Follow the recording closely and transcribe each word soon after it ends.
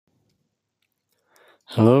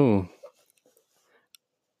Hello.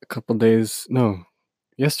 A couple days, no,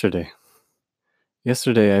 yesterday.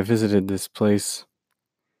 Yesterday I visited this place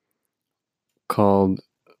called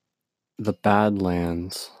the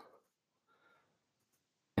Badlands,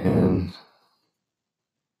 and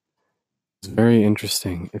it's very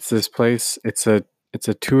interesting. It's this place, it's a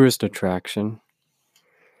tourist attraction.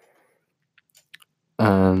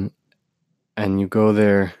 Um and you go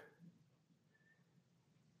there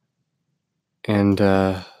and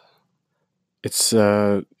it's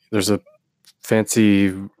there's a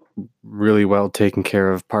fancy, really well taken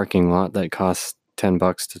care of parking lot that costs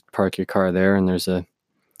 $10 to park your car there, and there's a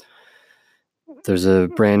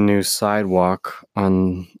brand new sidewalk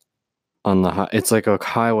on the it's like a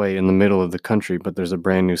highway in the middle of the country, but there's a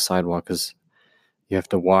brand new sidewalk because you have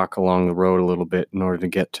to walk along the road a little bit in order to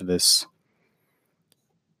get to this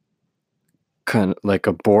kind of like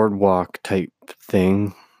a boardwalk type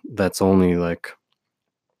thing that's only like,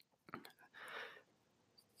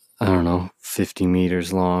 I don't know, 50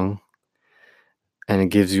 meters long, and it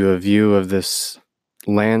gives you a view of this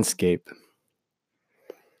landscape.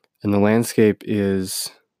 And the landscape is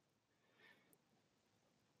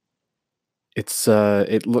it's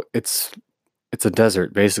it's a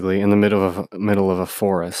desert basically in the middle of a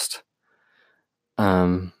forest.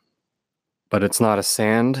 Um but it's not a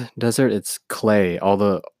sand desert, it's clay. All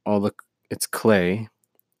the it's clay.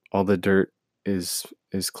 All the dirt is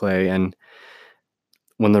clay, and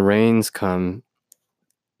when the rains come,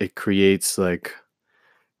 it creates like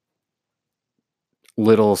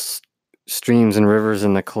little streams and rivers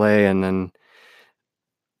in the clay, and then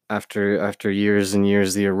after years and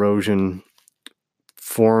years the erosion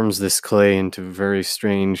forms this clay into very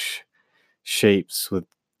strange shapes with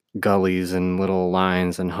gullies and little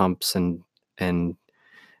lines and humps, and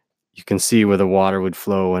you can see where the water would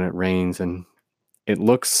flow when it rains, and it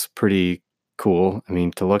looks pretty cool, I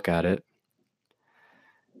mean, to look at it.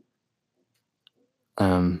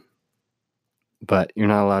 Um, but you're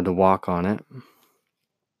not allowed to walk on it.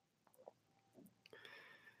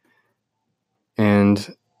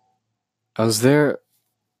 And I was there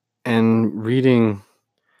and reading.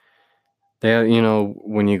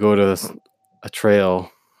 When you go to a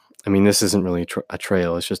trail, I mean, this isn't really a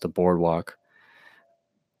trail, it's just a boardwalk.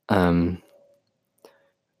 Um,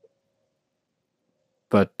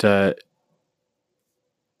 but they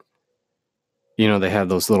have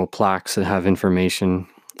those little plaques that have information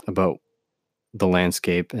about the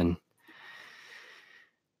landscape, and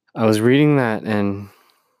I was reading that, and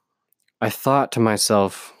I thought to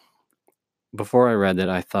myself, before I read it,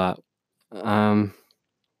 I thought,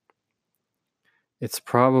 it's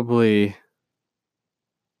probably,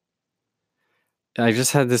 I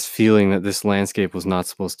just had this feeling that this landscape was not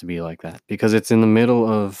supposed to be like that, because it's in the middle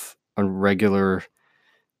of a regular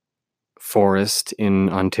forest in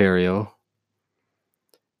Ontario.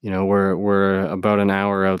 We're about an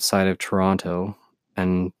hour outside of Toronto,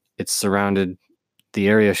 and it's surrounded. The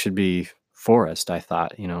area should be forest, I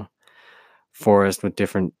thought. Forest with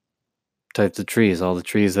different types of trees, all the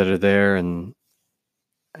trees that are there, and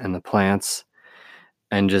the plants,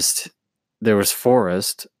 and just there was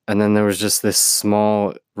forest, and then there was just this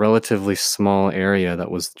small, relatively small area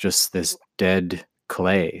that was just this dead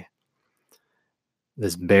clay,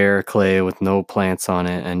 this bare clay with no plants on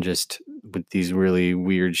it, and just with these really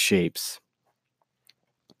weird shapes.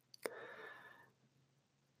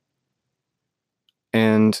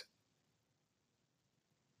 And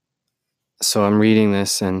so I'm reading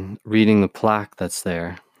this and reading the plaque that's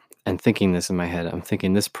there and thinking this in my head. I'm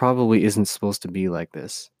thinking, this probably isn't supposed to be like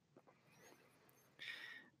this.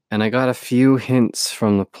 And I got a few hints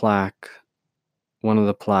from the plaque, one of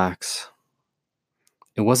the plaques.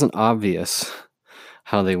 It wasn't obvious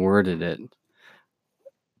how they worded it,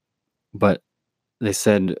 but they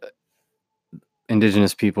said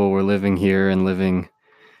Indigenous people were living here and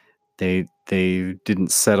they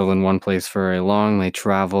didn't settle in one place for very long. They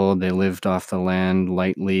traveled, they lived off the land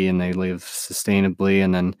lightly, and they lived sustainably,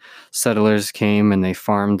 and then settlers came and they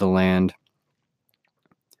farmed the land.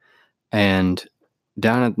 And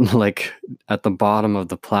down at the bottom of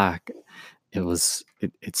the plaque,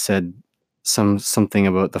 it said something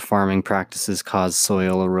about the farming practices caused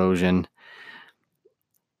soil erosion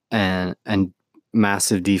and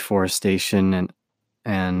massive deforestation,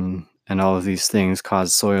 and all of these things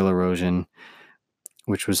caused soil erosion,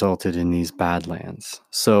 which resulted in these badlands.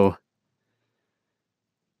 So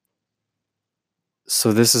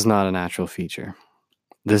this is not a natural feature.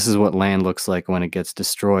 This is what land looks like when it gets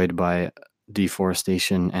destroyed by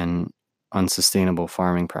deforestation and unsustainable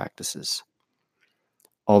farming practices.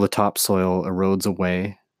 All the topsoil erodes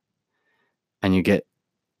away, and you get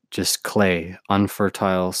just clay,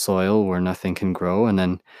 unfertile soil where nothing can grow. And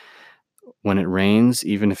then when it rains,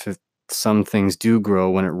 even if some things do grow,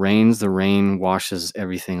 when it rains, the rain washes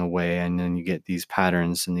everything away, and then you get these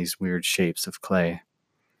patterns and these weird shapes of clay.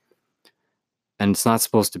 And it's not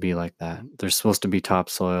supposed to be like that. There's supposed to be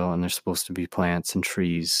topsoil, and there's supposed to be plants and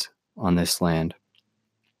trees on this land.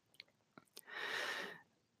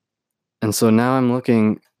 And so now I'm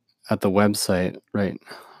looking at the website right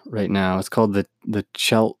now. It's called the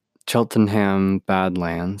Cheltenham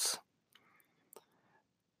Badlands.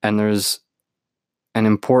 And there's an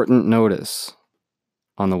important notice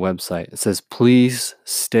on the website. It says, "Please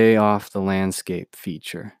stay off the landscape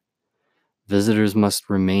feature. Visitors must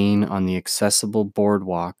remain on the accessible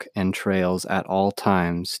boardwalk and trails at all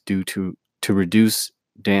times to reduce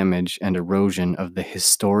damage and erosion of the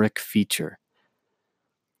historic feature.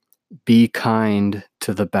 Be kind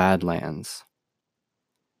to the Badlands."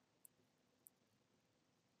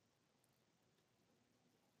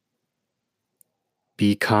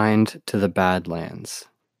 Be kind to the Badlands.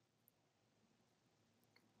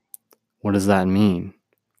 What does that mean?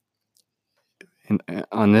 And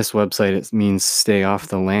on this website, it means stay off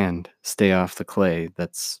the land, stay off the clay.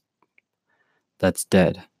 That's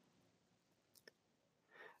dead.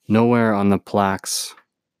 Nowhere on the plaques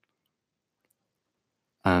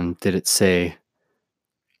did it say,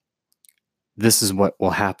 this is what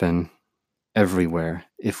will happen everywhere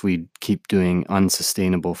if we keep doing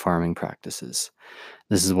unsustainable farming practices.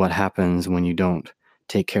 This is what happens when you don't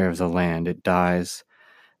take care of the land. It dies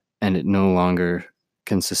and it no longer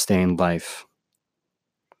can sustain life.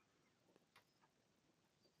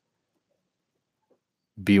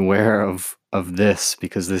 Beware of this,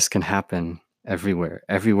 because this can happen everywhere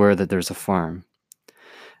that there's a farm.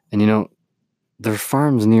 And there are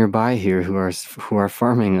farms nearby here who are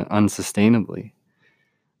farming unsustainably.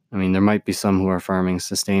 I mean, there might be some who are farming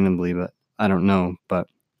sustainably, but I don't know. But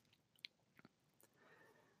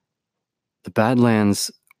the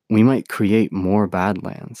Badlands, we might create more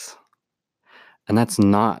Badlands, and that's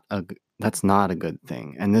not a good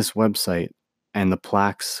thing. And this website and the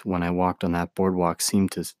plaques, when I walked on that boardwalk, seem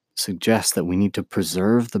to suggest that we need to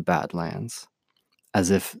preserve the Badlands,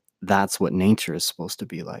 as if that's what nature is supposed to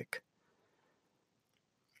be like.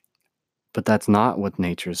 But that's not what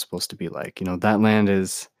nature is supposed to be like. That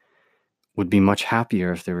land would be much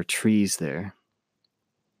happier if there were trees there.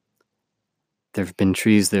 There have been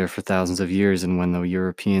trees there for thousands of years, and when the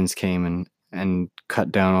Europeans came and cut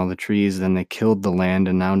down all the trees, then they killed the land,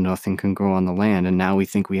 and now nothing can grow on the land. And now we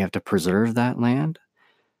think we have to preserve that land?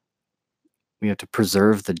 We have to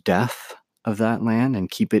preserve the death of that land and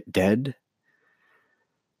keep it dead?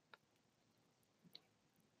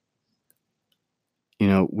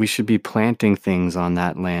 We should be planting things on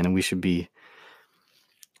that land, and we should be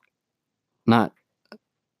not,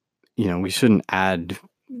 we shouldn't add,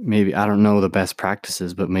 maybe, I don't know the best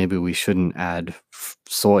practices, but maybe we shouldn't add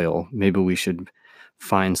soil. Maybe we should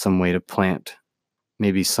find some way to plant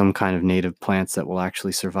maybe some kind of native plants that will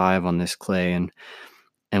actually survive on this clay, and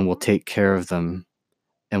we'll take care of them,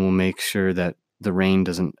 and we'll make sure that the rain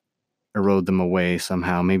doesn't erode them away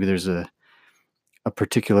somehow. Maybe there's a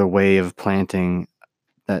particular way of planting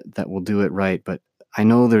that will do it right, but I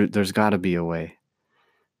know there's got to be a way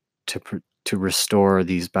to restore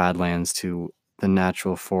these Badlands to the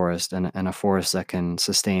natural forest, and a forest that can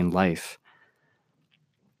sustain life.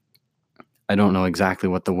 I don't know exactly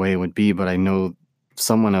what the way would be, but I know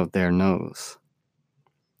someone out there knows.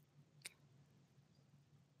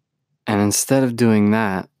 And instead of doing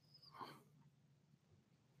that,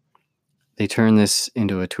 they turn this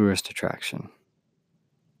into a tourist attraction.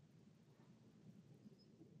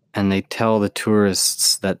 And they tell the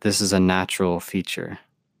tourists that this is a natural feature.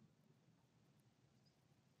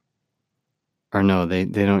 Or no, they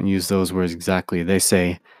don't use those words exactly. They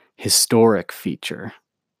say historic feature.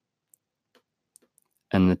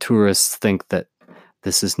 And the tourists think that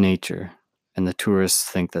this is nature. And the tourists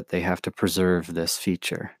think that they have to preserve this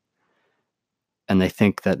feature. And they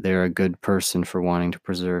think that they're a good person for wanting to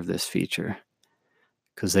preserve this feature,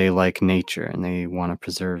 because they like nature and they want to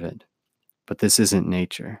preserve it. But this isn't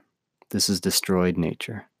nature. This is destroyed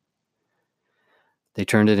nature. They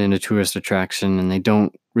turned it into a tourist attraction, and they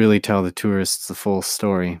don't really tell the tourists the full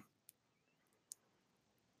story.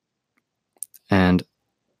 And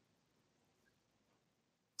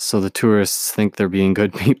so the tourists think they're being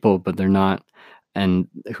good people, but they're not. And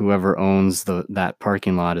whoever owns that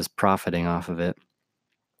parking lot is profiting off of it.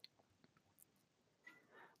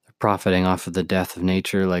 They're profiting off of the death of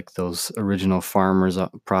nature, like those original farmers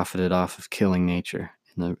profited off of killing nature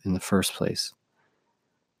in the first place.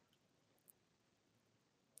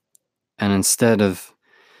 And instead of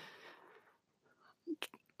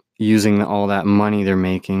using all that money they're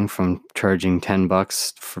making from charging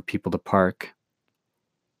 $10 for people to park,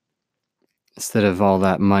 instead of all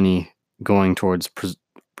that money going towards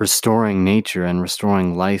restoring nature and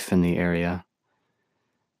restoring life in the area,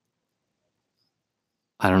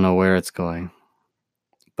 I don't know where it's going.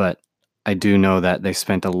 But I do know that they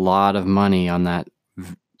spent a lot of money on that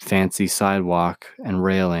fancy sidewalk and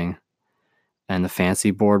railing and the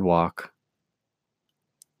fancy boardwalk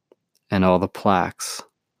and all the plaques.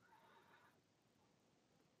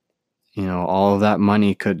 All of that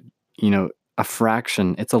money could, a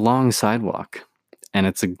fraction. It's a long sidewalk, and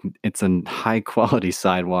it's a high quality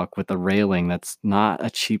sidewalk with a railing that's not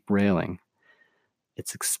a cheap railing.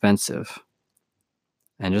 It's expensive.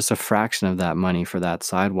 And just a fraction of that money for that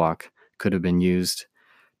sidewalk could have been used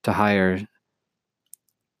to hire,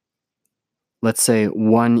 let's say,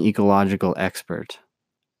 one ecological expert,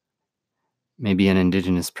 maybe an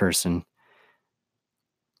indigenous person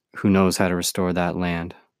who knows how to restore that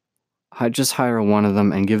land. I'd just hire one of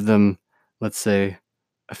them and give them, let's say,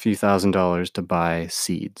 a few $1,000s to buy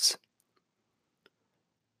seeds.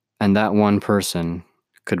 And that one person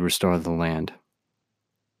could restore the land.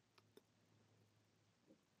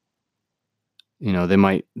 They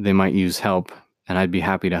might use help, and I'd be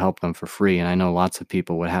happy to help them for free. And I know lots of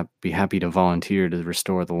people would be happy to volunteer to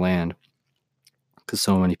restore the land, because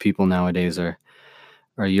so many people nowadays are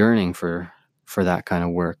yearning for that kind of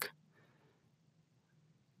work.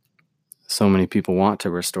 So many people want to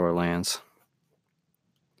restore lands.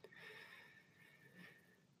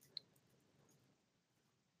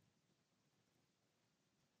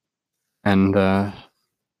 And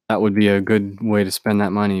that would be a good way to spend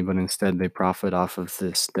that money, but instead they profit off of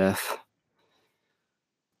this death.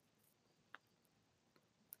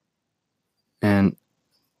 And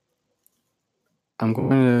I'm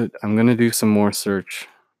going to do some more search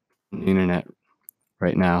on the internet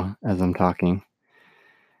right now as I'm talking.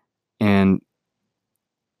 And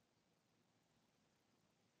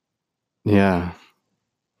yeah.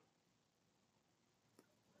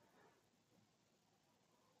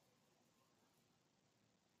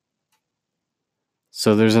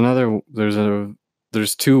 So there's two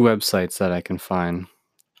websites that I can find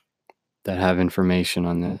that have information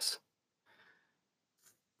on this.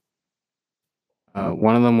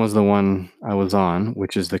 One of them was the one I was on,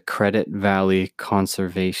 which is the Credit Valley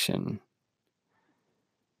Conservation,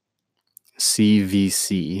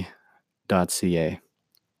 cvc.ca.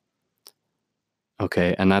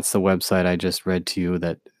 Okay, and that's the website I just read to you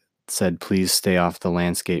that said, please stay off the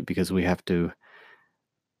landscape because we have to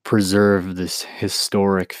preserve this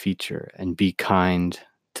historic feature and be kind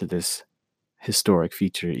to this historic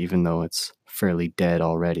feature, even though it's fairly dead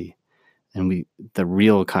already. And the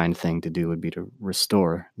real kind thing to do would be to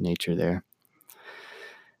restore nature there.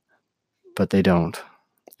 But they don't.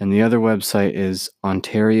 And the other website is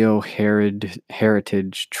Ontario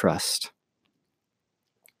Heritage Trust.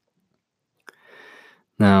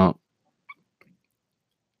 Now,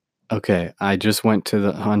 okay, I just went to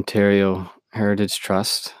the Ontario Heritage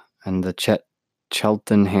Trust and the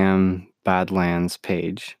Cheltenham Badlands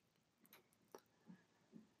page.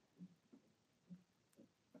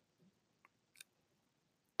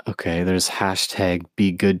 Okay, there's hashtag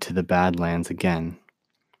be good to the Badlands again.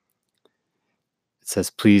 It says,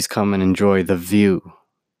 please come and enjoy the view.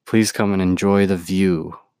 Please come and enjoy the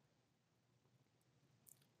view.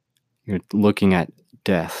 You're looking at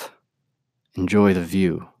death. Enjoy the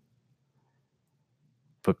view.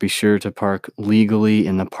 But be sure to park legally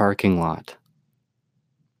in the parking lot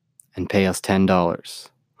and pay us $10.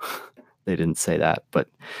 They didn't say that, but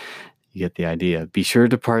you get the idea. Be sure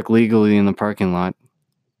to park legally in the parking lot,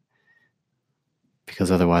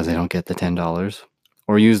 because otherwise they don't get the $10.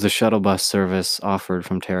 Or use the shuttle bus service offered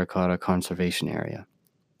from Terracotta Conservation Area.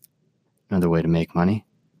 Another way to make money.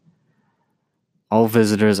 All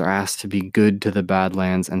visitors are asked to be good to the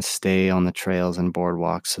Badlands and stay on the trails and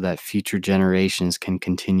boardwalks so that future generations can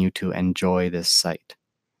continue to enjoy this site.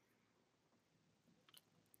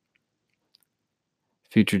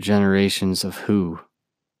 Future generations of who?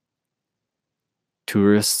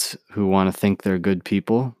 Tourists who want to think they're good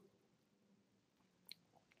people?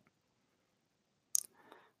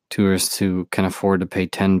 Tourists who can afford to pay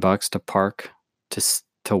 $10 to park,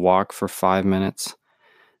 to walk for 5 minutes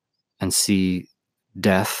and see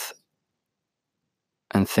death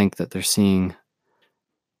and think that they're seeing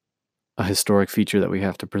a historic feature that we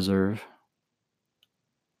have to preserve?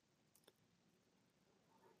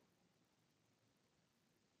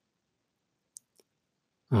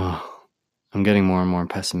 Oh, I'm getting more and more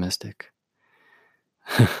pessimistic.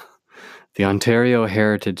 The Ontario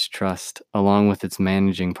Heritage Trust, along with its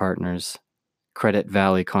managing partners, Credit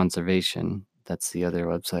Valley Conservation, that's the other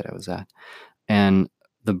website I was at, and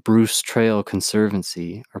the Bruce Trail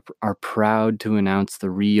Conservancy are proud to announce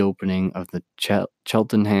the reopening of the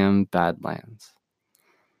Cheltenham Badlands.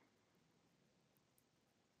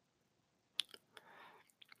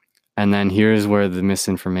 And then here's where the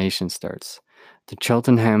misinformation starts. The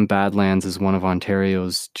Cheltenham Badlands is one of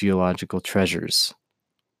Ontario's geological treasures.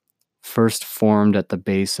 First formed at the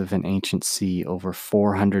base of an ancient sea over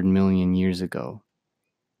 400 million years ago.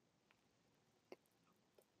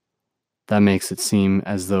 That makes it seem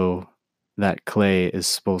as though that clay is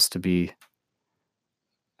supposed to be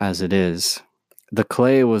as it is. The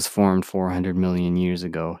clay was formed 400 million years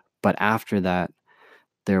ago, but after that,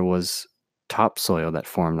 there was topsoil that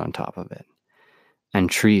formed on top of it and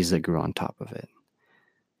trees that grew on top of it.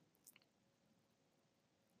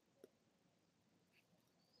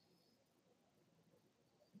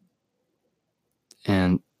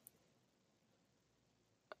 And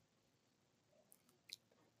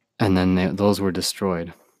then those were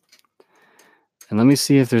destroyed. And let me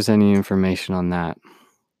see if there's any information on that.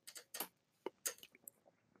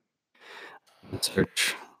 Let's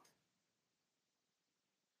search.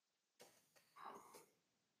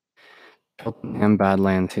 Cheltenham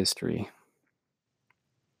Badlands history.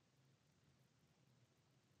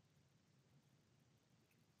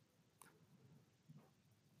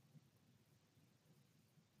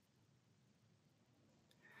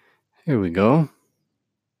 Here we go.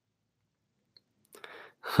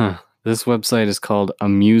 This website is called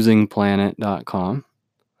amusingplanet.com.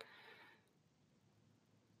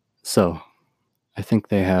 So, I think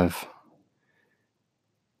they have...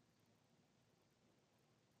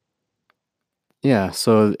 Yeah,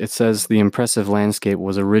 so it says the impressive landscape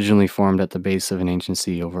was originally formed at the base of an ancient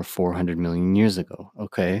sea over 400 million years ago.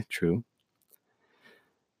 Okay, true.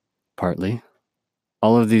 Partly.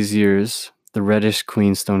 All of these years, the reddish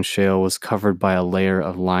Queenstone Shale was covered by a layer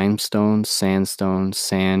of limestone, sandstone,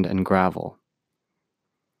 sand, and gravel.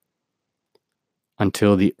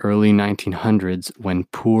 Until the early 1900s, when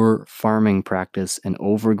poor farming practice and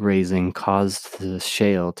overgrazing caused the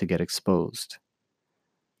shale to get exposed.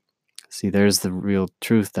 See, there's the real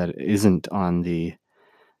truth that isn't on the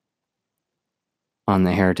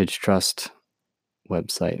Heritage Trust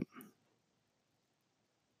website.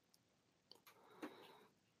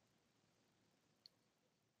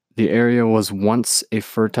 The area was once a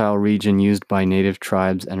fertile region used by native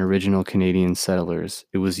tribes and original Canadian settlers.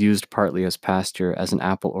 It was used partly as pasture, as an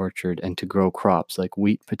apple orchard, and to grow crops like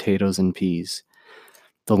wheat, potatoes, and peas.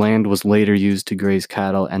 The land was later used to graze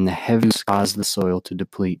cattle, and the heavy use caused the soil to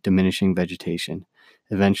deplete, diminishing vegetation.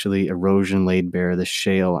 Eventually, erosion laid bare the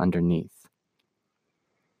shale underneath.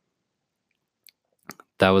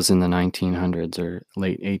 That was in the 1900s or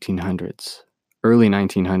late 1800s. Early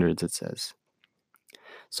 1900s, it says.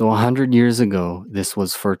 So 100 years ago, this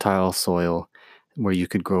was fertile soil where you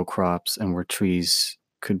could grow crops and where trees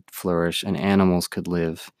could flourish and animals could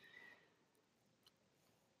live.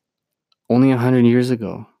 Only 100 years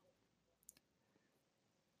ago.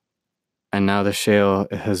 And now the shale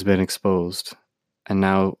has been exposed. And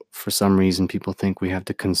now, for some reason, people think we have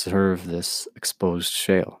to conserve this exposed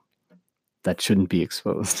shale that shouldn't be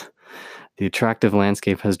exposed. The attractive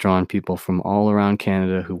landscape has drawn people from all around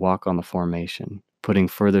Canada who walk on the formation, putting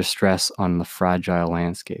further stress on the fragile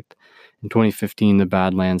landscape. In 2015, the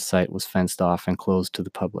Badlands site was fenced off and closed to the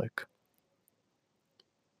public.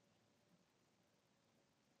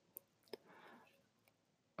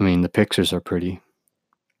 I mean, the pictures are pretty.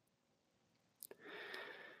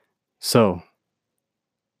 So,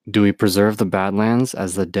 do we preserve the Badlands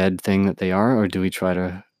as the dead thing that they are, or do we try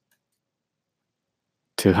to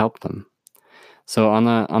help them? So on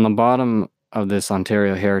the bottom of this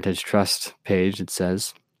Ontario Heritage Trust page, it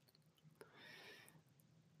says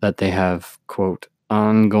that they have, quote,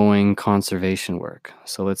 ongoing conservation work.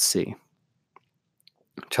 So let's see.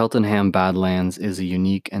 Cheltenham Badlands is a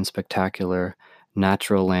unique and spectacular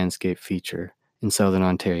natural landscape feature in southern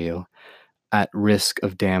Ontario at risk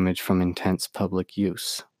of damage from intense public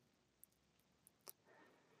use.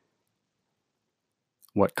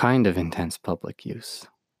 What kind of intense public use?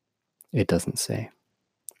 It doesn't say.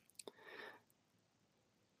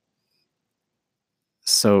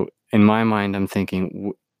 So in my mind, I'm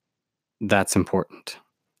thinking that's important.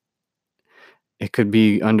 It could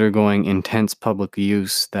be undergoing intense public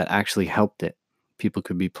use that actually helped it. People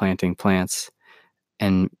could be planting plants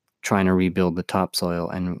and trying to rebuild the topsoil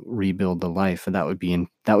and rebuild the life. That would be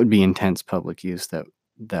intense public use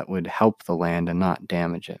that would help the land and not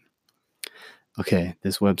damage it. Okay,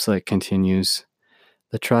 this website continues.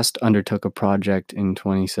 The trust undertook a project in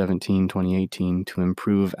 2017-2018 to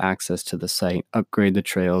improve access to the site, upgrade the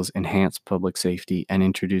trails, enhance public safety, and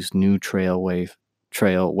introduce new trail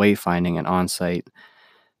wayfinding and on-site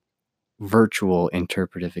virtual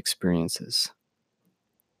interpretive experiences.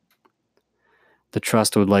 The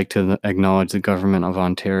Trust would like to acknowledge the Government of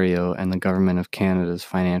Ontario and the Government of Canada's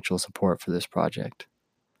financial support for this project.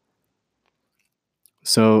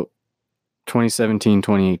 So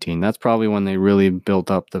 2017-2018, that's probably when they really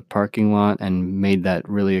built up the parking lot and made that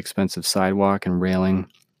really expensive sidewalk and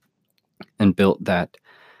railing and built that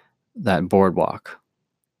boardwalk.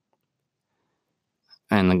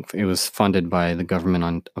 And it was funded by the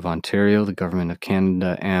Government of Ontario, the Government of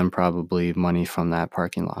Canada, and probably money from that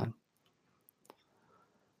parking lot.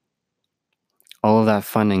 All of that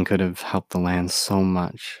funding could have helped the land so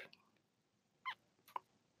much.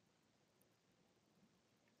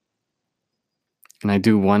 And I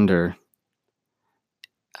do wonder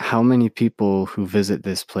how many people who visit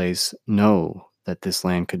this place know that this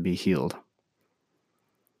land could be healed.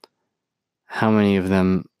 How many of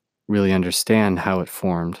them really understand how it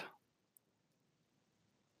formed?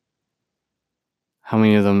 How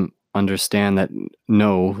many of them understand that,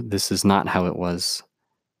 no, this is not how it was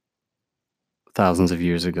thousands of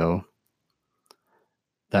years ago?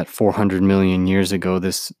 That 400 million years ago,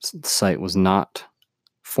 this site was not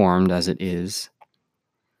formed as it is.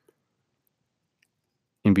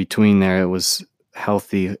 In between there, it was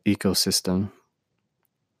healthy ecosystem.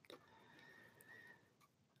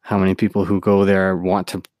 How many people who go there want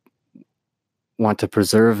to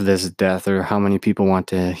preserve this death, or how many people want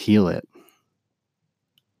to heal it?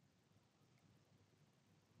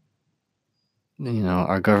 You know,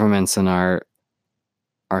 our governments and our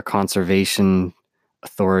conservation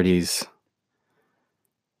authorities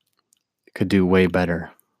could do way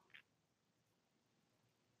better.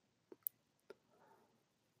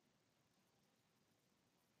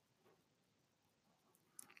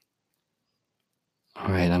 All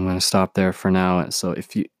right, I'm going to stop there for now. So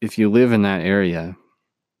if you live in that area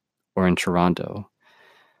or in Toronto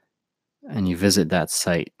and you visit that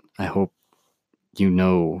site, I hope you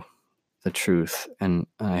know the truth, and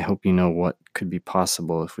I hope you know what could be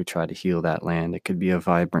possible if we try to heal that land. It could be a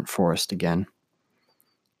vibrant forest again.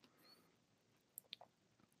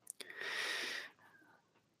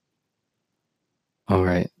 All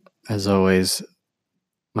right, as always,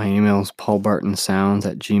 my email is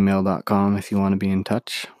paulbartonsounds@gmail.com if you want to be in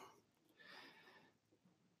touch.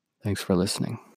 Thanks for listening.